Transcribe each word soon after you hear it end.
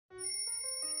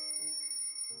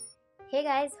Hey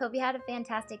guys, hope you had a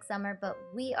fantastic summer, but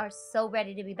we are so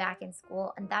ready to be back in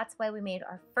school, and that's why we made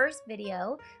our first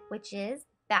video, which is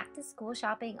back to school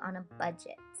shopping on a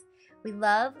budget. We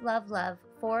love, love, love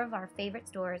 4 of our favorite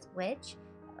stores, which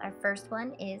our first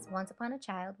one is Once Upon a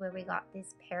Child, where we got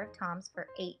this pair of Toms for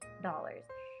 $8.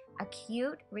 A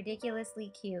cute,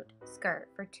 ridiculously cute skirt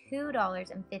for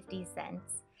 $2.50.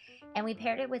 And we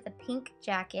paired it with a pink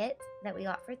jacket that we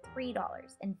got for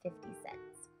 $3.50.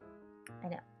 I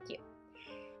know, cute.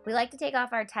 We like to take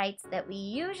off our tights that we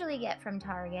usually get from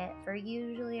Target for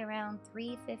usually around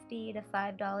 $3.50 to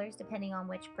 $5 depending on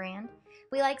which brand.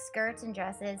 We like skirts and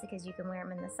dresses because you can wear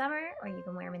them in the summer or you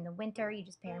can wear them in the winter. You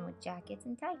just pair them with jackets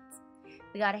and tights.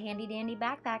 We got a handy dandy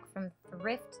backpack from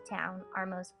Thrift Town, our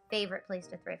most favorite place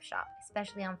to thrift shop,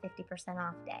 especially on 50%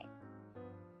 off day.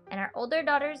 And our older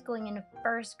daughter's going into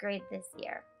 1st grade this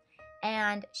year,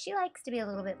 and she likes to be a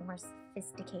little bit more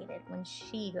sophisticated when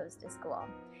she goes to school.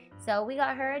 So we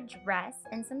got her a dress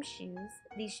and some shoes.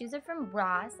 These shoes are from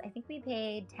Ross. I think we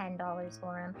paid $10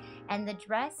 for them. And the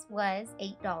dress was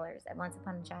 $8 at Once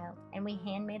Upon a Child. And we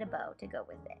handmade a bow to go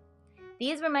with it.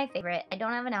 These were my favorite. I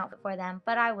don't have an outfit for them,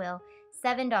 but I will.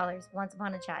 $7 Once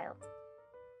Upon a Child.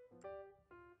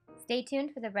 Stay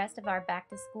tuned for the rest of our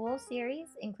back to school series,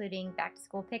 including back to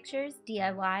school pictures,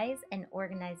 DIYs, and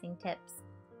organizing tips.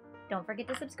 Don't forget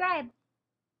to subscribe.